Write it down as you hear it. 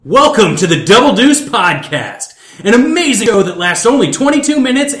Welcome to the Double Deuce Podcast, an amazing show that lasts only 22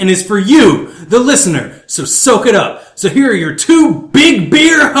 minutes and is for you, the listener, so soak it up. So here are your two big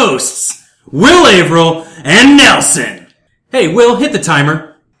beer hosts, Will Averill and Nelson. Hey, Will, hit the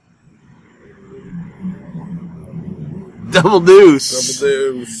timer. Double Deuce.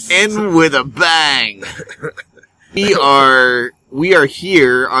 In with a bang. We are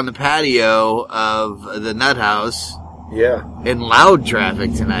here on the patio of the Nut House. Yeah. In loud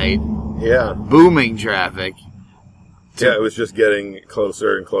traffic tonight. Yeah. Booming traffic. Yeah, it was just getting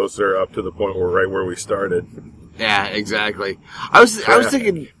closer and closer up to the point where we started. Yeah, exactly. I was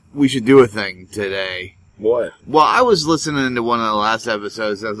thinking we should do a thing today. What? Well, I was listening to one of the last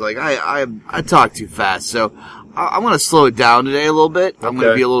episodes and I was like, I talk too fast, so I'm going to slow it down today a little bit. I'm going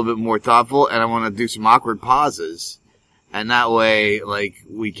to be a little bit more thoughtful, and I want to do some awkward pauses. And that way, like,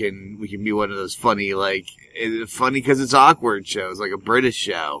 we can be one of those funny, like, funny because it's awkward shows, like a British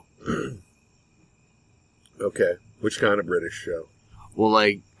show. Okay. Which kind of British show? Well,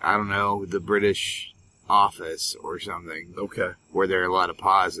 like, I don't know, the British Office or something. Okay. Where there are a lot of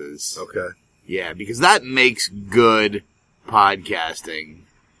pauses. Okay. Yeah, because that makes good podcasting.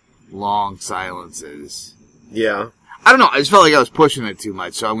 Long silences. Yeah. I don't know, I just felt like I was pushing it too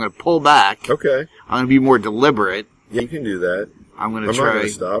much, so I'm going to pull back. Okay. I'm going to be more deliberate. Yeah, you can do that. I'm not going to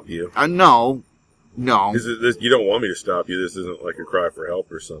stop you. No. You don't want me to stop you. This isn't like a cry for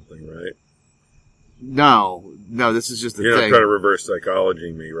help or something, right? No, this is just the thing. You're not trying to reverse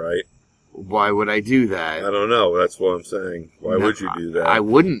psychology me, right? Why would I do that? I don't know. That's what I'm saying. Why would you do that? I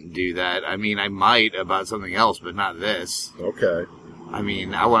wouldn't do that. I mean, I might about something else, but not this. Okay. I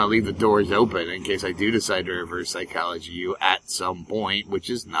mean, I want to leave the doors open in case I do decide to reverse psychology you at some point, which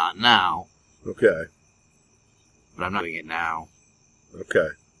is not now. Okay. But I'm not doing it now. Okay.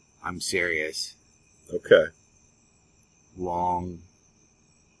 I'm serious. Okay. Long,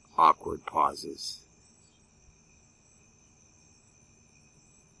 awkward pauses.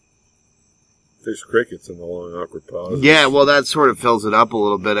 There's crickets in the long, awkward pauses. Yeah, well, that sort of fills it up a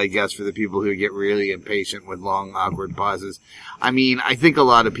little bit, I guess, for the people who get really impatient with long, awkward pauses. I mean, I think a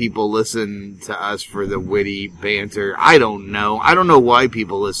lot of people listen to us for the witty banter. I don't know. I don't know why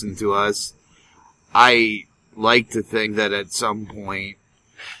people listen to us. I like to think that at some point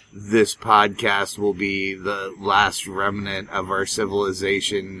this podcast will be the last remnant of our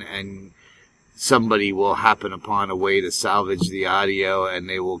civilization and somebody will happen upon a way to salvage the audio and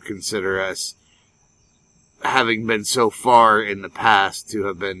they will consider us, having been so far in the past, to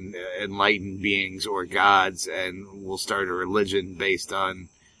have been enlightened beings or gods, and we'll start a religion based on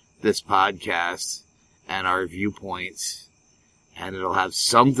this podcast and our viewpoints, and it'll have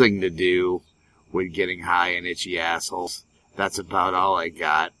something to do with getting high and itchy assholes. That's about all I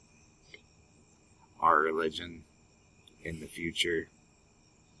got. Our religion in the future.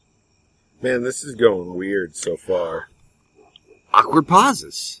 Man, this is going weird so far. Awkward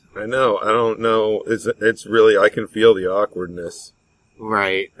pauses. I know. I don't know. It's really, I can feel the awkwardness.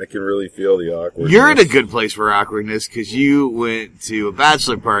 Right. I can really feel the awkwardness. You're in a good place for awkwardness because you went to a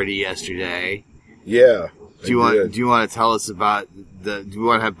bachelor party yesterday. Yeah. Do you want to tell us about do you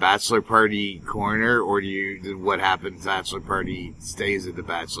want to have bachelor party corner, or what happens bachelor party stays at the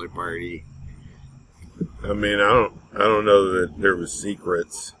bachelor party? I mean, I don't know that there was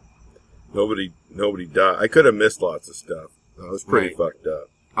secrets. Nobody died. I could have missed lots of stuff. I was pretty fucked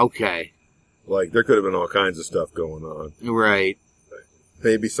up. Okay. Like, there could have been all kinds of stuff going on. Right.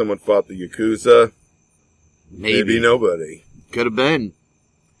 Maybe someone fought the Yakuza. Maybe nobody. Could have been.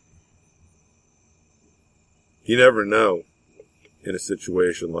 You never know in a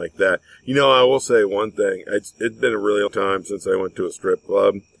situation like that. You know, I will say one thing. It's been a really long time since I went to a strip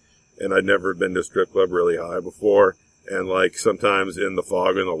club, and I'd never been to a strip club really high before. And, like, sometimes in the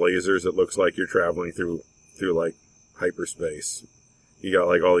fog and the lasers, it looks like you're traveling through like, hyperspace. You got,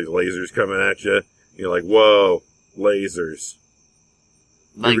 like, all these lasers coming at you. You're like, whoa, lasers.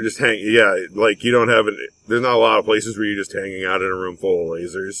 Like, you just like, you don't have there's not a lot of places where you're just hanging out in a room full of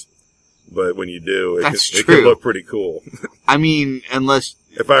lasers. But when you do, it can look pretty cool. I mean, unless...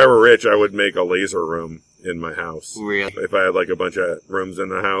 If I were rich, I would make a laser room in my house. Really? If I had, like, a bunch of rooms in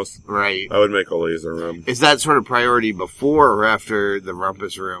the house. Right. I would make a laser room. Is that sort of priority before or after the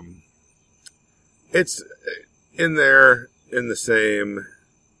rumpus room? It's in there, in the same...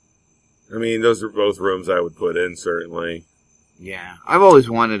 I mean, those are both rooms I would put in, certainly. Yeah. I've always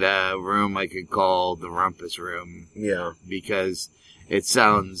wanted a room I could call the rumpus room. Yeah. Because it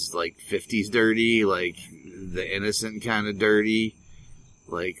sounds like 50s dirty, like the innocent kind of dirty.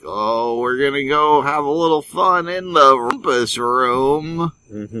 Like, oh, we're gonna go have a little fun in the rumpus room.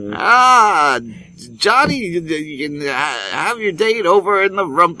 Johnny, you can have your date over in the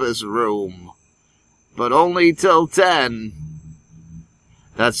rumpus room. But only till 10.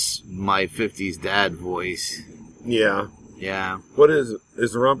 That's my 50s dad voice. Yeah. Yeah. What is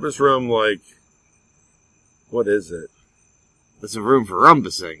the rumpus room like? What is it? It's a room for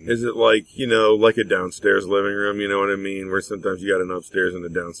rumpusing. Is it like, like a downstairs living room, you know what I mean? Where sometimes you got an upstairs and a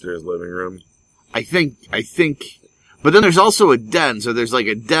downstairs living room? I think, but then there's also a den, so there's like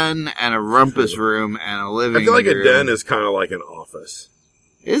a den and a rumpus room and a living room. I feel like a den is kind of like an office.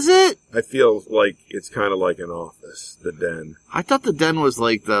 Is it? I feel like it's kind of like an office, the den. I thought the den was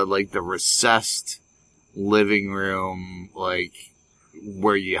like the recessed living room, like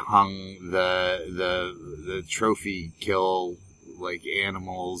where you hung the trophy kill like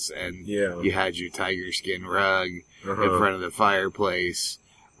animals, and you had your tiger skin rug in front of the fireplace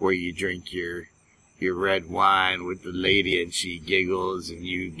where you drink your red wine with the lady and she giggles and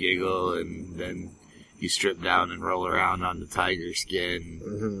you giggle, and then you strip down and roll around on the tiger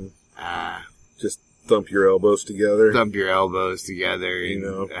skin. Just thump your elbows together. And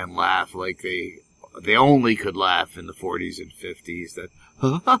laugh like they only could laugh in the 40s and 50s. That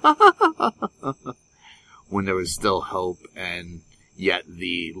when there was still hope, and yet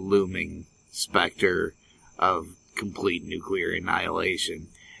the looming specter of complete nuclear annihilation.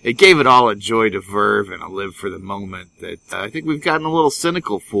 It gave it all a joy to verve and a live for the moment that I think we've gotten a little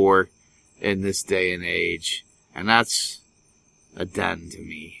cynical for in this day and age. And that's a den to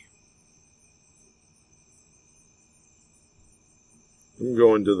me. I'm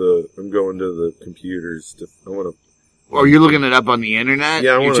going to the computers. Oh, you're looking it up on the internet?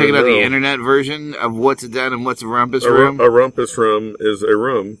 Yeah, you're checking out the internet version of what's a den and what's a rumpus room? A rumpus room is a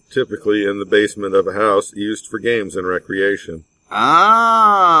room, typically in the basement of a house, used for games and recreation.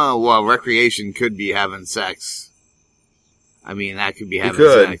 Ah, well, recreation could be having sex. I mean, that could be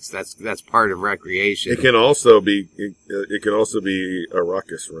having sex. That's part of recreation. It can also be a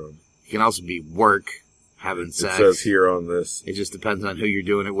ruckus room. It can also be work. Having sex. It says here on this. It just depends on who you're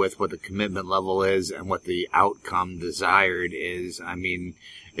doing it with, what the commitment level is, and what the outcome desired is. I mean,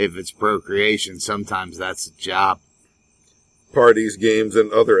 if it's procreation, sometimes that's a job. Parties, games,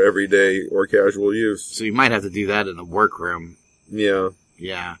 and other everyday or casual use. So you might have to do that in the workroom. Yeah.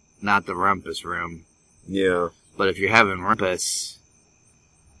 Yeah, not the rumpus room. Yeah. But if you're having rumpus,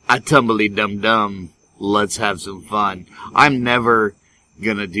 I tumbly dum dum, let's have some fun. I'm never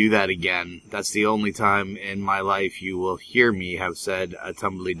gonna do that again. That's the only time in my life you will hear me have said a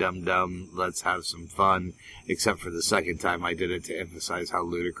tumbly dum dum, let's have some fun, except for the second time I did it to emphasize how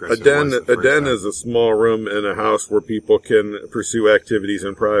ludicrous it was. A den is a small room in a house where people can pursue activities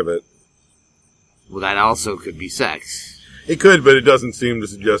in private. Well, that also could be sex. It could, but it doesn't seem to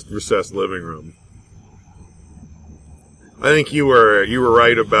suggest recessed living room. I think you were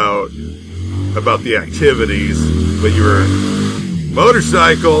right about the activities, but you were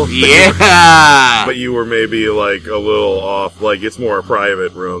motorcycle. Yeah. But you were maybe like a little off. Like, it's more a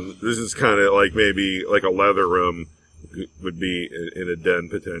private room. This is kind of like maybe like a leather room would be in a den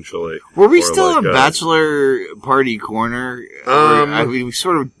potentially. Were we still like a bachelor party corner? We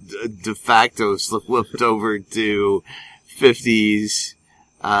sort of de facto flipped over to 50s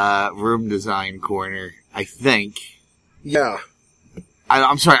room design corner, I think. Yeah.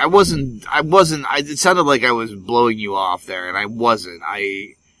 I'm sorry, I wasn't, it sounded like I was blowing you off there, and I wasn't.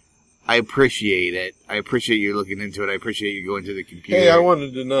 I appreciate it. I appreciate you looking into it. I appreciate you going to the computer. Hey, I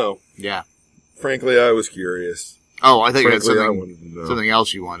wanted to know. Yeah. Frankly, I was curious. Oh, I think you had something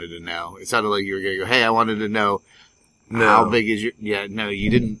else you wanted to know. It sounded like you were going to go, hey, I wanted to know how big is your, no, you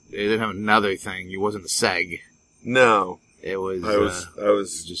didn't have another thing. It wasn't a seg. No. It was, I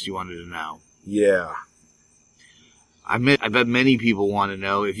was just you wanted to know. Yeah. I bet many people want to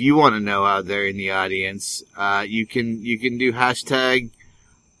know. If you want to know out there in the audience, you can do hashtag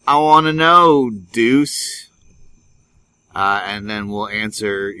I want to know, Deuce. And then we'll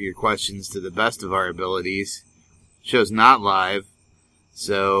answer your questions to the best of our abilities. Show's not live,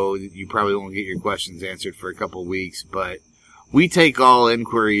 so you probably won't get your questions answered for a couple weeks, but we take all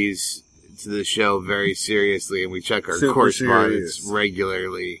inquiries to the show very seriously, and we check our correspondence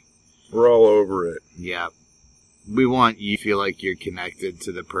regularly. We're all over it. Yeah. We want you to feel like you're connected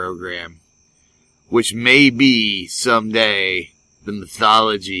to the program, which may be someday the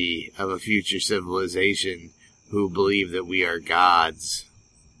mythology of a future civilization who believe that we are gods.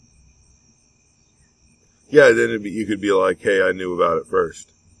 Yeah, then you could be like, hey, I knew about it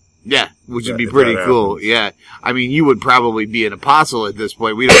first. Yeah, which would be pretty cool. Yeah. I mean, you would probably be an apostle at this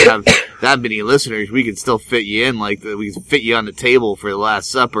point. We don't have that many listeners, we could still fit you in. We could fit you on the table for the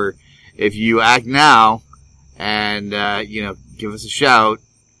Last Supper if you act now and give us a shout.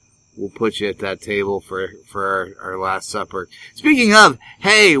 We'll put you at that table for our Last Supper. Speaking of,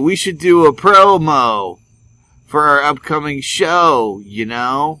 hey, we should do a promo for our upcoming show,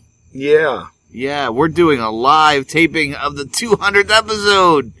 Yeah. Yeah, we're doing a live taping of the 200th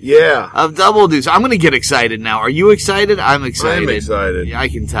episode Yeah. of Double Deuce. I'm going to get excited now. Are you excited? I'm excited. I'm excited. Yeah, I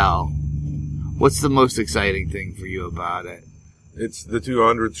can tell. What's the most exciting thing for you about it? It's the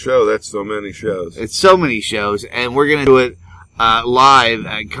 200th show. That's so many shows. It's so many shows, and we're going to do it live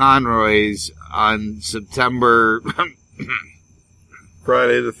at Conroy's on September...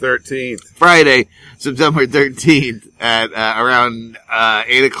 Friday the 13th. Friday, September 13th at around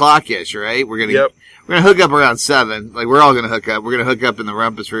 8 o'clock-ish, right? We're gonna hook up around 7. We're all gonna hook up. We're gonna hook up in the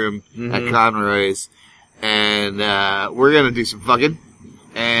Rumpus Room at Conroy's, and we're gonna do some fucking,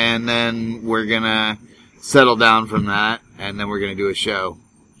 and then we're gonna settle down from that, and then we're gonna do a show.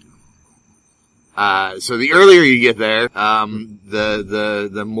 So the earlier you get there,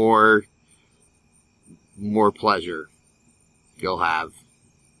 the more pleasure you'll have.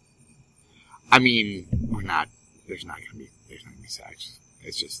 I mean, there's not gonna be sex.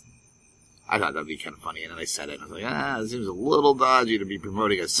 It's just, I thought that'd be kind of funny, and then I said it, and I was like, it seems a little dodgy to be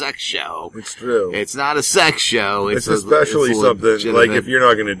promoting a sex show. It's true. It's not a sex show. It's especially something, like, if you're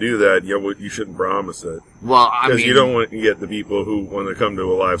not gonna do that, you shouldn't promise it. Well, because you don't want to get the people who want to come to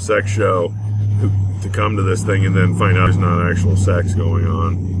a live sex show to come to this thing and then find out there's not actual sex going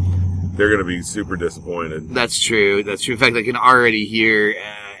on. They're going to be super disappointed. That's true. In fact, I can already hear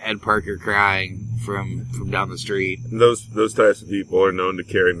Ed Parker crying from down the street. And those types of people are known to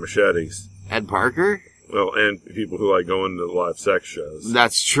carry machetes. Ed Parker? Well, and people who like going to live sex shows.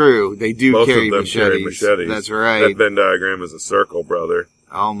 That's true. They do Most carry of them machetes. carry machetes. That's right. That Venn diagram is a circle, brother.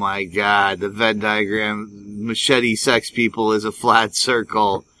 Oh my God. The Venn diagram, machete sex people is a flat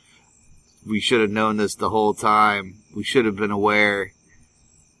circle. We should have known this the whole time. We should have been aware.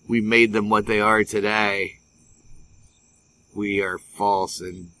 We made them what they are today. We are false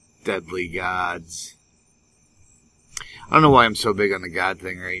and deadly gods. I don't know why I'm so big on the God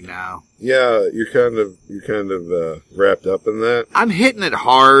thing right now. Yeah, you're kind of wrapped up in that. I'm hitting it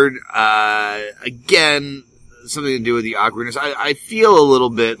hard. Again, something to do with the awkwardness. I feel a little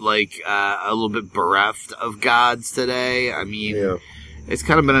bit bereft of gods today. I mean, It's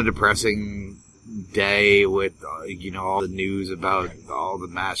kind of been a depressing day with, all the news about all the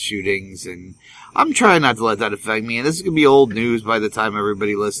mass shootings, and I'm trying not to let that affect me. And this is going to be old news by the time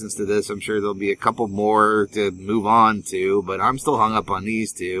everybody listens to this. I'm sure there'll be a couple more to move on to, but I'm still hung up on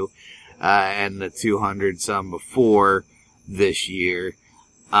these two, and the 200 some before this year.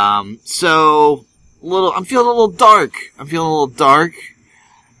 I'm feeling a little dark. I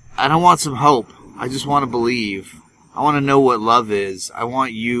don't want some hope. I just want to believe. I want to know what love is. I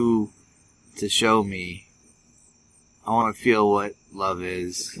want you to show me. I want to feel what love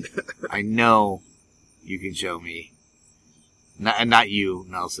is. I know you can show me. Not you,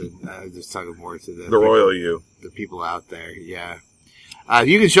 Nelson. Just talking more to the royal you. The people out there, yeah. If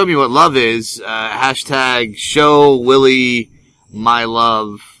you can show me what love is, hashtag show Willie my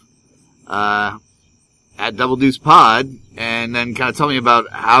love, at Double Deuce Pod, and then kind of tell me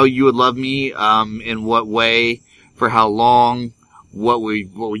about how you would love me, in what way, for how long, what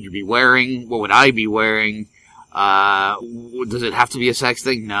would you be wearing, what would I be wearing, does it have to be a sex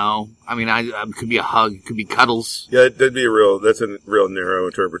thing? No. I mean, it could be a hug, it could be cuddles. Yeah, that's a real narrow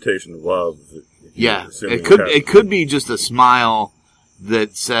interpretation of love. Yeah, it could be just a smile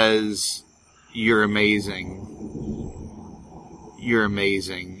that says, you're amazing. You're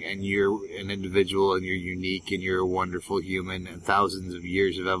amazing, and you're an individual, and you're unique, and you're a wonderful human, and thousands of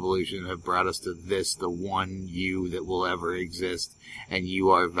years of evolution have brought us to this, the one you that will ever exist, and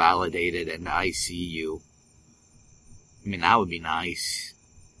you are validated, and I see you. I mean, that would be nice.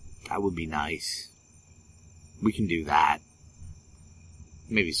 That would be nice. We can do that.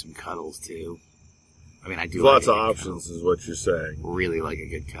 Maybe some cuddles, too. I mean, I do lots like of options, is what you're saying. Really like a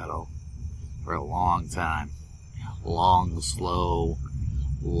good cuddle. For a long time. Long, slow,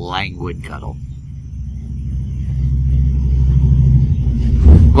 languid cuddle.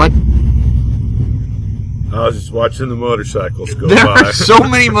 What? I was just watching the motorcycles go There by. are so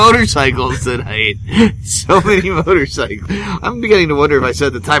many motorcycles tonight. So many motorcycles. I'm beginning to wonder if I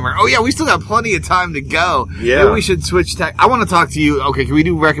set the timer. Oh yeah, we still got plenty of time to go. Yeah. Maybe we should switch tack. I want to talk to you. Okay, can we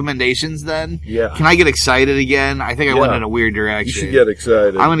do recommendations then? Yeah. Can I get excited again? I think I went in a weird direction. You should get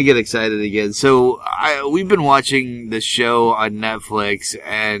excited. I'm going to get excited again. So we've been watching this show on Netflix,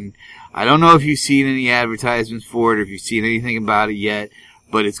 and I don't know if you've seen any advertisements for it or if you've seen anything about it yet,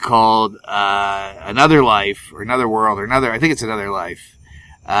 but it's called Another Life or Another World or I think it's Another Life.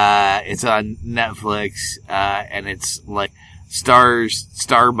 It's on Netflix, and it's like stars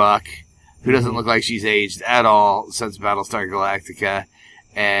Starbuck, who doesn't look like she's aged at all since Battlestar Galactica,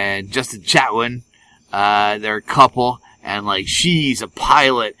 and Justin Chatwin. They're a couple, and like she's a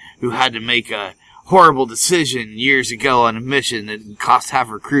pilot who had to make a horrible decision years ago on a mission that cost half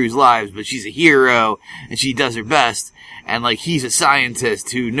her crew's lives, but she's a hero and she does her best. And like he's a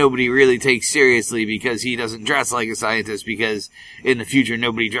scientist who nobody really takes seriously because he doesn't dress like a scientist, because in the future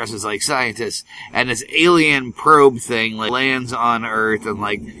nobody dresses like scientists. And this alien probe thing like lands on Earth and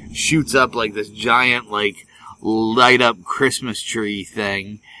like shoots up like this giant like light up Christmas tree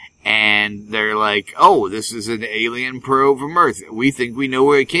thing. And they're like, oh, this is an alien probe from Earth. We think we know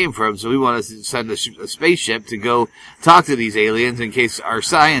where it came from, so we want to send a spaceship to go talk to these aliens in case our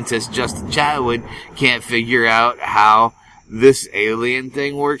scientist, Justin Chatwin, can't figure out how this alien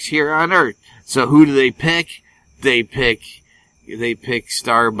thing works here on Earth. So who do they pick? They pick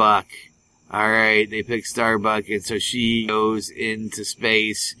Starbuck. Alright, they pick Starbuck, and so she goes into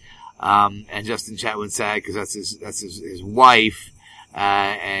space, and Justin Chatwin's sad because that's his wife.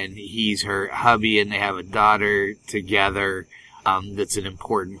 And he's her hubby, and they have a daughter together. That's an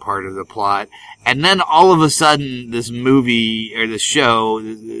important part of the plot. And then all of a sudden, this movie, or the show,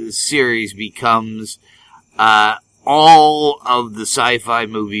 the series becomes, all of the sci-fi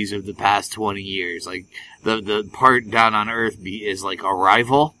movies of the past 20 years. Like, the part down on Earth is like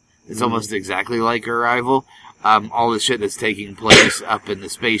Arrival. It's almost exactly like Arrival. All the shit that's taking place up in the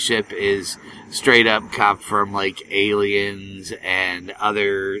spaceship is straight up copped from like Aliens and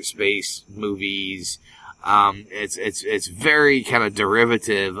other space movies. It's very kind of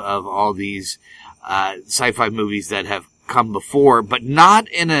derivative of all these sci-fi movies that have come before, but not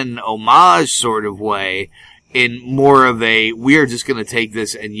in an homage sort of way. In more of a, we're just going to take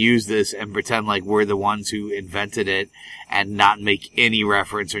this and use this and pretend like we're the ones who invented it, and not make any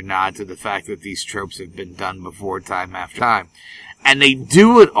reference or nod to the fact that these tropes have been done before time after time. And they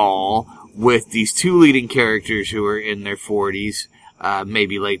do it all with these two leading characters who are in their 40s,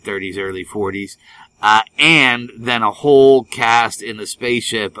 maybe late 30s, early 40s, and then a whole cast in the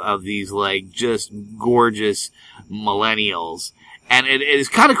spaceship of these like just gorgeous millennials. And it is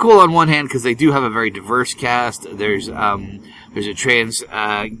kind of cool on one hand because they do have a very diverse cast. There's a trans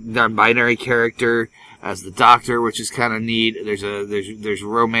non-binary character as the Doctor, which is kind of neat. There's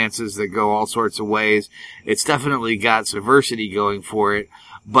romances that go all sorts of ways. It's definitely got some diversity going for it.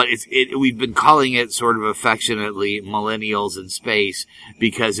 But we've been calling it sort of affectionately Millennials in Space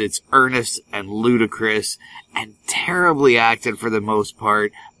because it's earnest and ludicrous and terribly acted for the most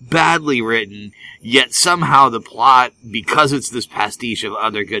part, badly written, yet somehow the plot, because it's this pastiche of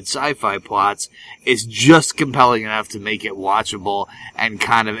other good sci-fi plots, is just compelling enough to make it watchable and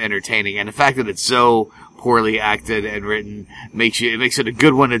kind of entertaining. And the fact that it's so poorly acted and written makes it a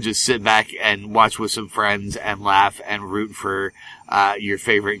good one to just sit back and watch with some friends and laugh and root for your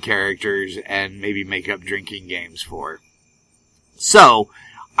favorite characters and maybe make up drinking games for. So,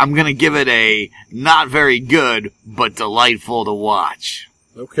 I'm gonna give it a not very good, but delightful to watch.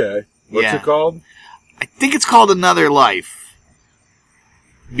 Okay. What's it called? I think it's called Another Life.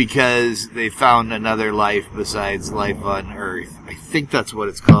 Because they found another life besides life on Earth. I think that's what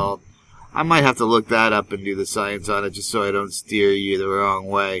it's called. I might have to look that up and do the science on it just so I don't steer you the wrong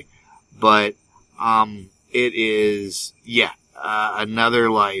way. But, it is,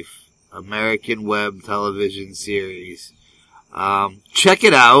 Another Life. American web television series. Check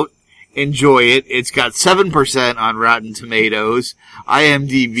it out. Enjoy it. It's got 7% on Rotten Tomatoes.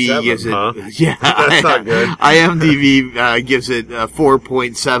 IMDb gives it, That's not good. IMDb gives it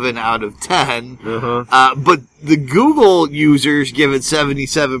 4.7 out of 10. But the Google users give it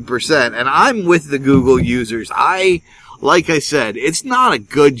 77%, and I'm with the Google users. Like I said, it's not a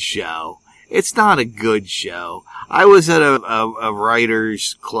good show. It's not a good show. I was at a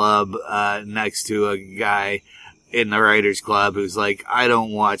writers club next to a guy in the writers club who's like, I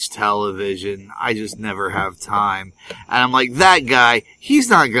don't watch television. I just never have time. And I'm like, that guy, he's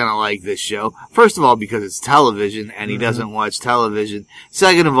not gonna like this show. First of all, because it's television and he doesn't watch television.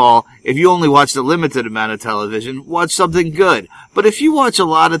 Second of all, if you only watch a limited amount of television, watch something good. But if you watch a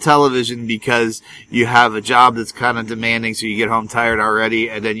lot of television because you have a job that's kind of demanding, so you get home tired already,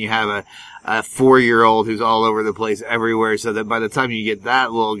 and then you have a 4-year-old who's all over the place everywhere, so that by the time you get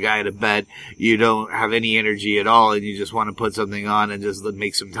that little guy to bed, you don't have any energy at all and you just want to put something on and just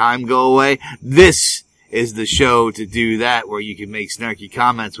make some time go away. This is the show to do that, where you can make snarky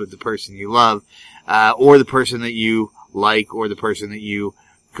comments with the person you love, or the person that you like, or the person that you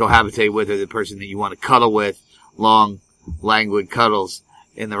cohabitate with, or the person that you want to cuddle with. Long, languid cuddles.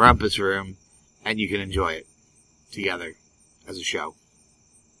 in the Rumpus Room, and you can enjoy it together as a show.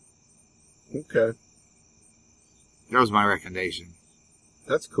 Okay. That was my recommendation.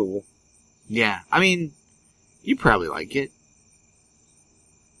 That's cool. Yeah, I mean, you probably like it.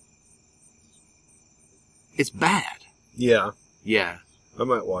 It's bad. Yeah. Yeah. I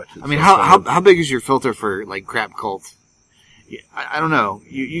might watch it. I mean, sometime. how big is your filter for, like, crap cult? Yeah, I don't know.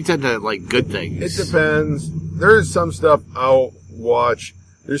 You tend to like good things. It depends. There's some stuff I'll watch.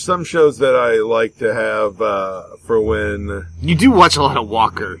 There's some shows that I like to have for when... You do watch a lot of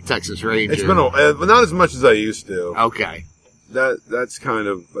Walker, Texas Ranger. It's been not as much as I used to. Okay. That's kind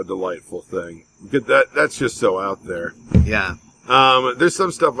of a delightful thing. That's just so out there. Yeah. There's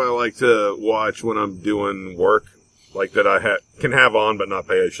some stuff I like to watch when I'm doing work, like that I can have on but not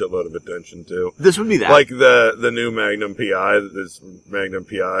pay a shitload of attention to. This would be that. Like the new Magnum PI, this Magnum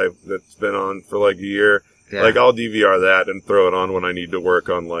PI that's been on for like a year. Yeah. Like I'll DVR that and throw it on when I need to work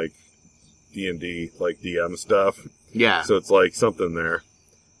on like D&D, like DM stuff. Yeah. So it's like something there.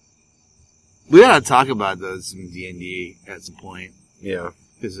 We gotta talk about those in D&D at some point. Yeah.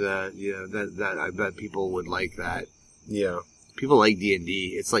 Because, that I bet people would like that. Yeah. People like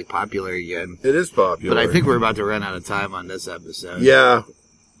D&D. It's, like, popular again. It is popular. But I think we're about to run out of time on this episode. Yeah.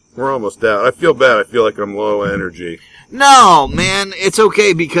 We're almost out. I feel bad. I feel like I'm low energy. No, man. It's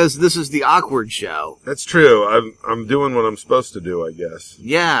okay because this is the awkward show. That's true. I'm doing what I'm supposed to do, I guess.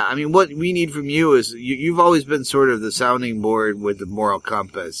 Yeah. I mean, what we need from you is you've always been sort of the sounding board with the moral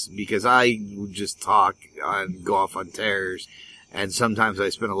compass because I would just talk and go off on tears. And sometimes I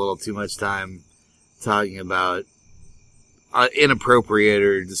spend a little too much time talking about inappropriate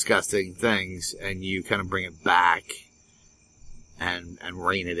or disgusting things, and you kind of bring it back and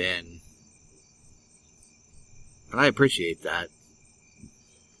rein it in. And I appreciate that.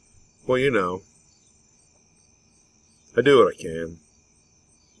 Well, you know, I do what I can.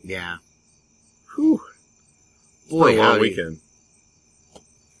 Yeah. Whew. Boy, it's been a long howdy. weekend.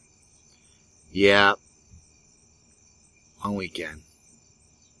 Yeah. Long weekend.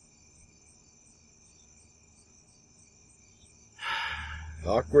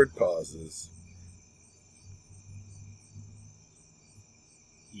 Awkward pauses.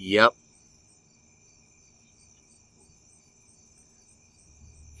 Yep.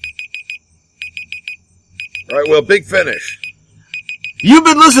 All right, well, big finish. You've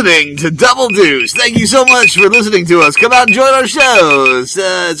been listening to Double Deuce. Thank you so much for listening to us. Come out and join our shows.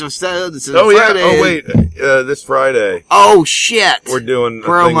 It's Oh, Friday. yeah. Oh, wait. This Friday. Oh, shit. We're doing a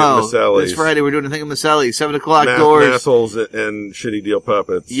promo. thing at Maselli's. This Friday we're doing a thing at Maselli's. 7 o'clock doors. Massholes and Shitty Deal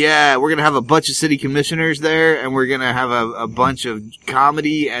Puppets. Yeah, we're going to have a bunch of city commissioners there, and we're going to have a bunch of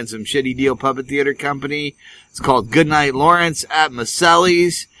comedy and some Shitty Deal Puppet Theater Company. It's called Goodnight Lawrence at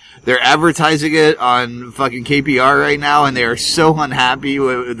Maselli's. They're advertising it on fucking KPR right now, and they are so unhappy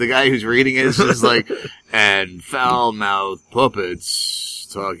with the guy who's reading it. It's just like, and foul-mouthed puppets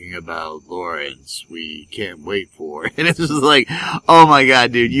talking about Lawrence we can't wait for. And it's just like, oh my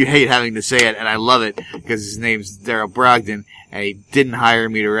god, dude, you hate having to say it, and I love it, because his name's Daryl Brogdon, and he didn't hire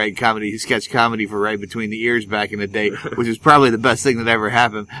me to write sketch comedy for Right Between the Ears back in the day, which is probably the best thing that ever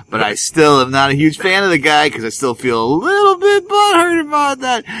happened, but I still am not a huge fan of the guy, because I still feel a little bit butthurt about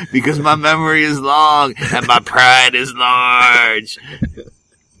that, because my memory is long, and my pride is large.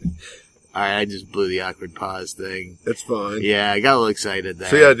 Alright, I just blew the awkward pause thing. It's fine. Yeah, I got a little excited there.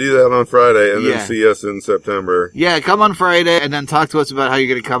 So, yeah, do that on Friday, and Yeah. then see us in September. Yeah, come on Friday, and then talk to us about how you're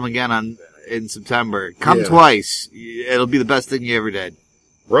going to come again in September. Come Yeah. twice. It'll be the best thing you ever did.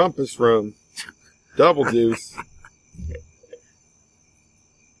 Rumpus Room. Double Deuce.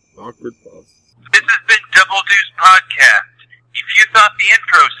 Awkward pause. This has been Double Deuce Podcast. If you thought the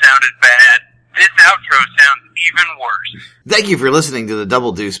intro sounded bad, this outro sounds even worse. Thank you for listening to the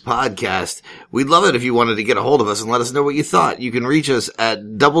Double Deuce Podcast. We'd love it if you wanted to get a hold of us and let us know what you thought. You can reach us at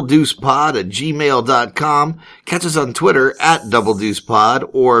doubledeucepod@gmail.com. Catch us on Twitter at doubledeucepod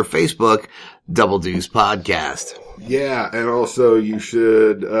or Facebook Double Deuce Podcast. Yeah, and also you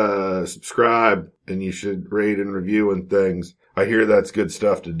should subscribe, and you should rate and review and things. I hear that's good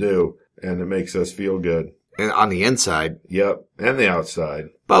stuff to do, and it makes us feel good. And on the inside, Yep, and the outside.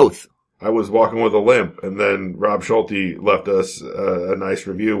 both. I was walking with a limp, and then Rob Schulte left us a nice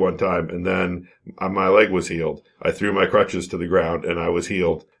review one time, and then my leg was healed. I threw my crutches to the ground, and I was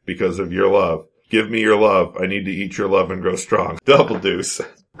healed because of your love. Give me your love. I need to eat your love and grow strong. Double Deuce.